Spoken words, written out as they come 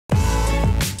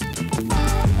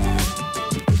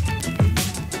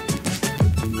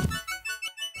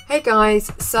Hey guys,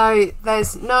 so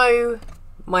there's no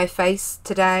my face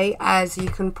today, as you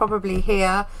can probably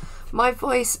hear. My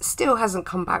voice still hasn't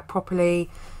come back properly,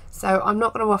 so I'm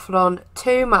not going to waffle on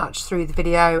too much through the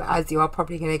video, as you are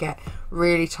probably going to get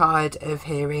really tired of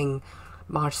hearing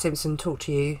Marge Simpson talk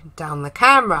to you down the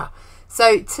camera.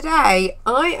 So today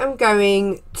I am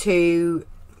going to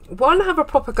have a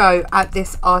proper go at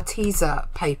this Arteza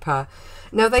paper.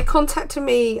 Now, they contacted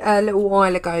me a little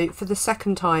while ago for the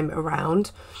second time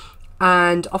around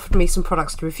and offered me some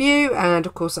products to review, and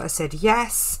of course I said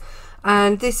yes.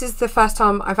 And this is the first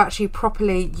time I've actually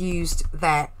properly used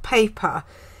their paper.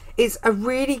 It's a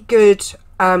really good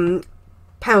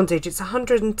poundage. It's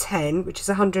 110, which is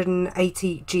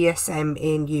 180 GSM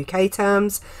in UK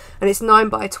terms, and it's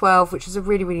 9x12, which is a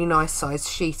really nice size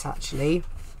sheet actually.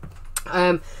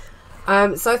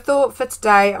 So I thought for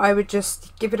today I would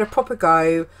just give it a proper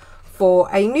go for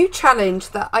a new challenge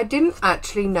that I didn't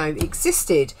actually know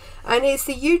existed, and it's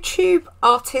the YouTube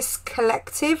Artists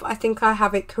Collective. I think I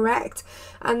have it correct,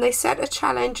 and they set a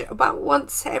challenge about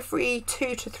once every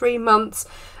 2 to 3 months,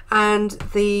 and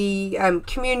the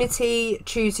community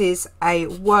chooses a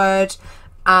word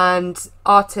and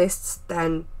artists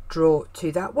then draw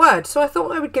to that word. So I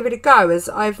thought I would give it a go, as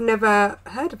I've never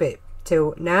heard of it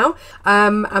till now,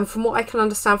 and from what I can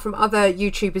understand from other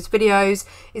YouTubers' videos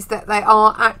is that they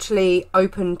are actually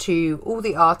open to all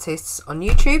the artists on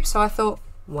YouTube, so I thought,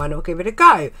 why not give it a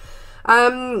go?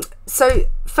 So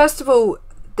first of all,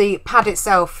 the pad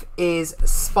itself is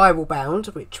spiral bound,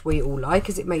 which we all like,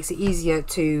 as it makes it easier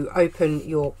to open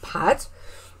your pad.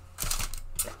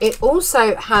 It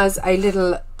also has a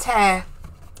little tear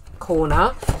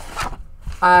corner.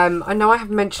 I know I have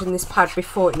mentioned this pad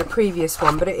before in the previous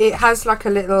one, but it has like a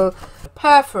little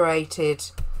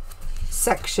perforated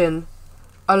section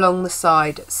along the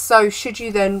side, so should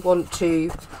you then want to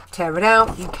tear it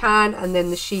out, you can, and then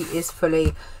the sheet is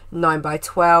fully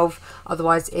 9x12,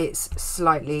 otherwise it's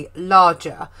slightly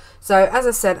larger. So as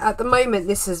I said, at the moment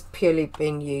this has purely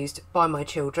been used by my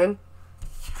children,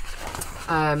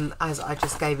 as I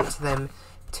just gave it to them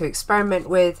to experiment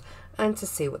with and to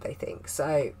see what they think.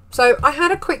 So I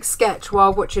had a quick sketch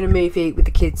while watching a movie with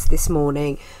the kids this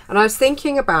morning, and I was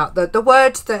thinking about the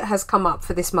word that has come up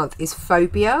for this month is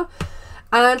phobia,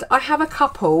 and I have a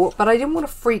couple, but I didn't want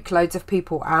to freak loads of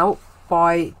people out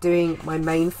by doing my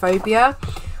main phobia,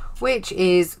 which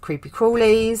is creepy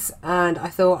crawlies, and I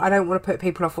thought I don't want to put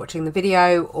people off watching the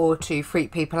video or to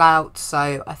freak people out,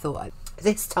 so I thought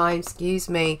this time, excuse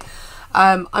me,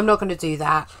 I'm not going to do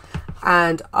that,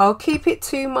 and I'll keep it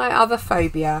to my other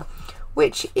phobia,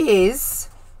 which is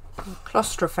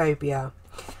claustrophobia.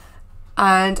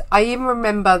 And I even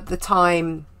remember the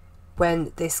time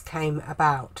when this came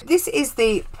about. This is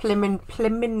the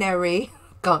preliminary,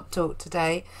 can't talk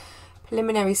today,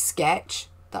 preliminary sketch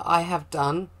that I have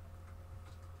done.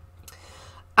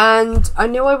 And I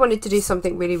knew I wanted to do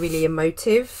something really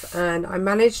emotive, and I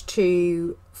managed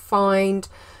to find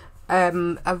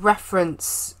a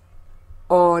reference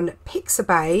on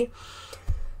Pixabay,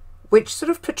 which sort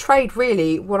of portrayed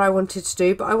really what I wanted to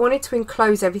do, but I wanted to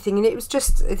enclose everything, and it was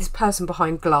just this person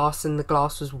behind glass, and the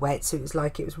glass was wet, so it was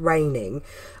like it was raining,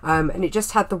 and it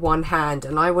just had the one hand,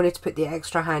 and I wanted to put the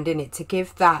extra hand in it to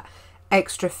give that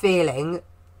extra feeling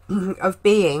of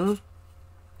being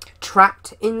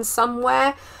trapped in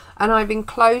somewhere. And I've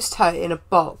enclosed her in a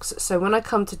box, so when I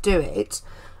come to do it,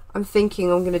 I'm thinking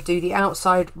I'm going to do the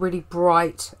outside really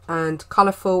bright and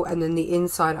colourful, and then the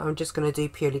inside I'm just going to do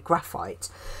purely graphite.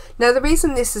 Now, the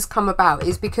reason this has come about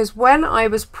is because when I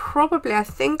was probably, I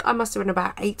think I must have been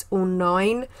about 8 or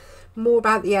 9, more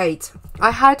about the 8,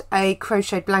 I had a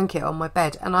crocheted blanket on my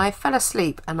bed, and I fell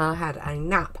asleep and I had a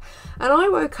nap, and I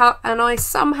woke up and I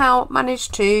somehow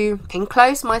managed to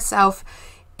enclose myself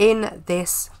in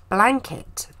this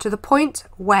blanket to the point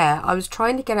where I was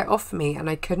trying to get it off me and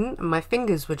I couldn't, and my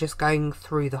fingers were just going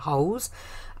through the holes,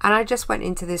 and I just went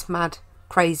into this mad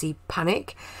crazy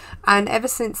panic. And ever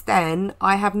since then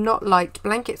I have not liked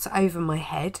blankets over my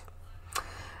head.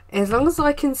 As long as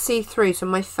I can see through to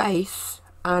my face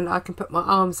and I can put my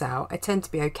arms out, I tend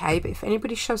to be okay, but if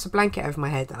anybody shoves a blanket over my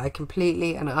head, I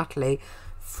completely and utterly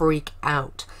freak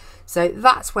out. So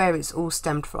that's where it's all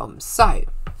stemmed from. So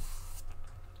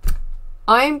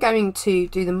I am going to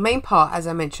do the main part, as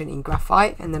I mentioned, in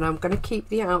graphite, and then I'm going to keep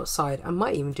the outside. I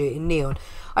might even do it in neon.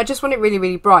 I just want it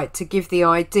really bright to give the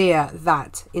idea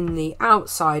that in the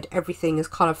outside everything is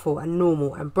colourful and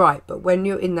normal and bright, but when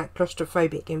you're in that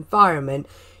claustrophobic environment,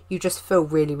 you just feel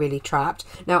really, really trapped.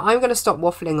 Now I'm going to stop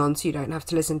waffling on so you don't have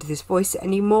to listen to this voice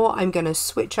anymore. I'm going to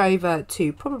switch over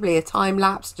to probably a time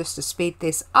lapse just to speed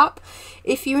this up.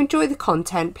 If you enjoy the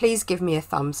content, please give me a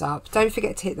thumbs up. Don't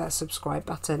forget to hit that subscribe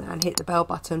button and hit the bell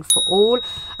button for all.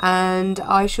 And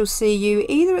I shall see you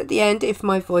either at the end if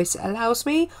my voice allows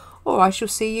me, or I shall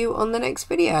see you on the next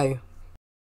video.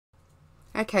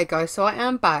 Okay guys, so I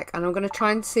am back and I'm going to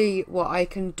try and see what I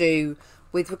can do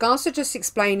with regards to just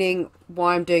explaining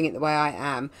why I'm doing it the way I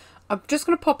am. I'm just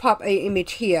going to pop up an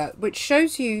image here which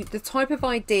shows you the type of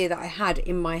idea that I had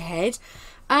in my head,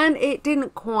 and it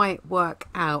didn't quite work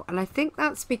out, and I think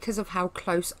that's because of how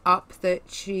close up that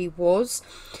she was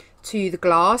to the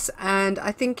glass. And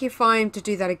I think if I'm to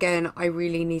do that again, I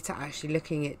really need to actually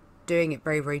looking at doing it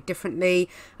very, very differently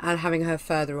and having her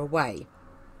further away.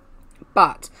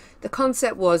 But the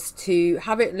concept was to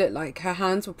have it look like her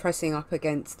hands were pressing up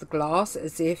against the glass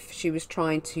as if she was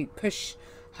trying to push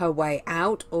her way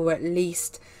out, or at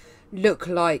least look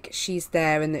like she's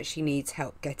there and that she needs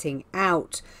help getting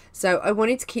out. So I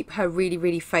wanted to keep her really,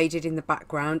 really faded in the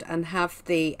background and have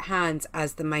the hands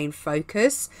as the main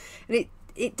focus. And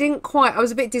it didn't quite, I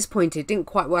was a bit disappointed, it didn't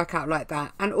quite work out like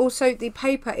that. And also the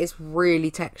paper is really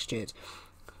textured.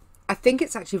 I think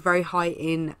it's actually very high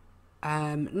in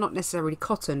not necessarily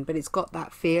cotton, but it's got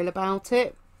that feel about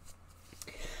it,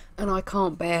 and I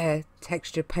can't bear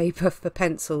textured paper for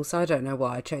pencil, so I don't know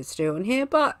why I chose to do it on here,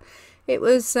 but it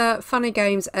was fun and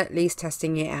games at least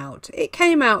testing it out. It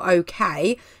came out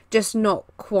okay, just not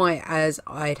quite as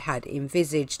I'd had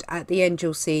envisaged. At the end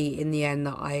you'll see in the end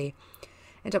that I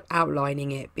end up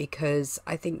outlining it because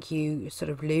I think you sort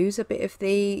of lose a bit of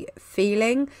the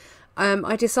feeling.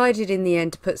 I decided in the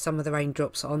end to put some of the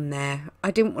raindrops on there. I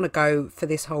didn't want to go for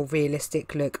this whole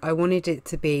realistic look. I wanted it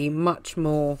to be much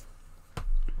more,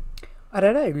 I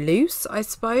don't know, loose, I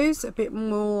suppose, a bit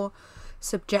more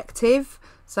subjective.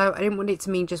 So I didn't want it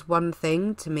to mean just one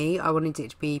thing to me. I wanted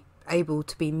it to be able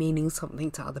to be meaning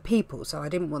something to other people. So I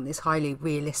didn't want this highly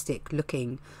realistic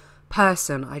looking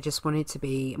person. I just wanted to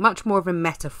be much more of a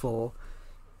metaphor.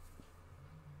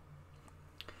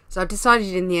 So I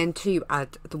decided in the end to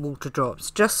add the water drops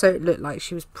just so it looked like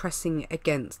she was pressing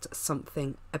against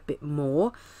something a bit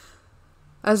more.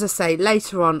 As I say,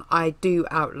 later on I do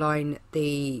outline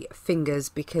the fingers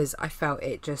because I felt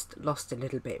it just lost a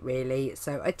little bit really.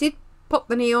 So I did pop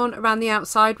the neon around the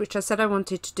outside, which I said I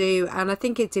wanted to do, and I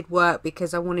think it did work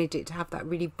because I wanted it to have that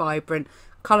really vibrant,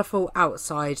 colourful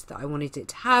outside that I wanted it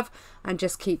to have, and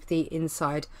just keep the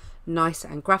inside nice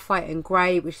and graphite and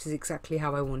grey, which is exactly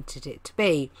how I wanted it to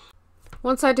be.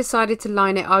 Once I decided to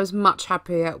line it, I was much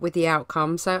happier with the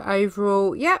outcome. So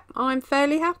overall, yep, I'm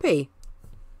fairly happy.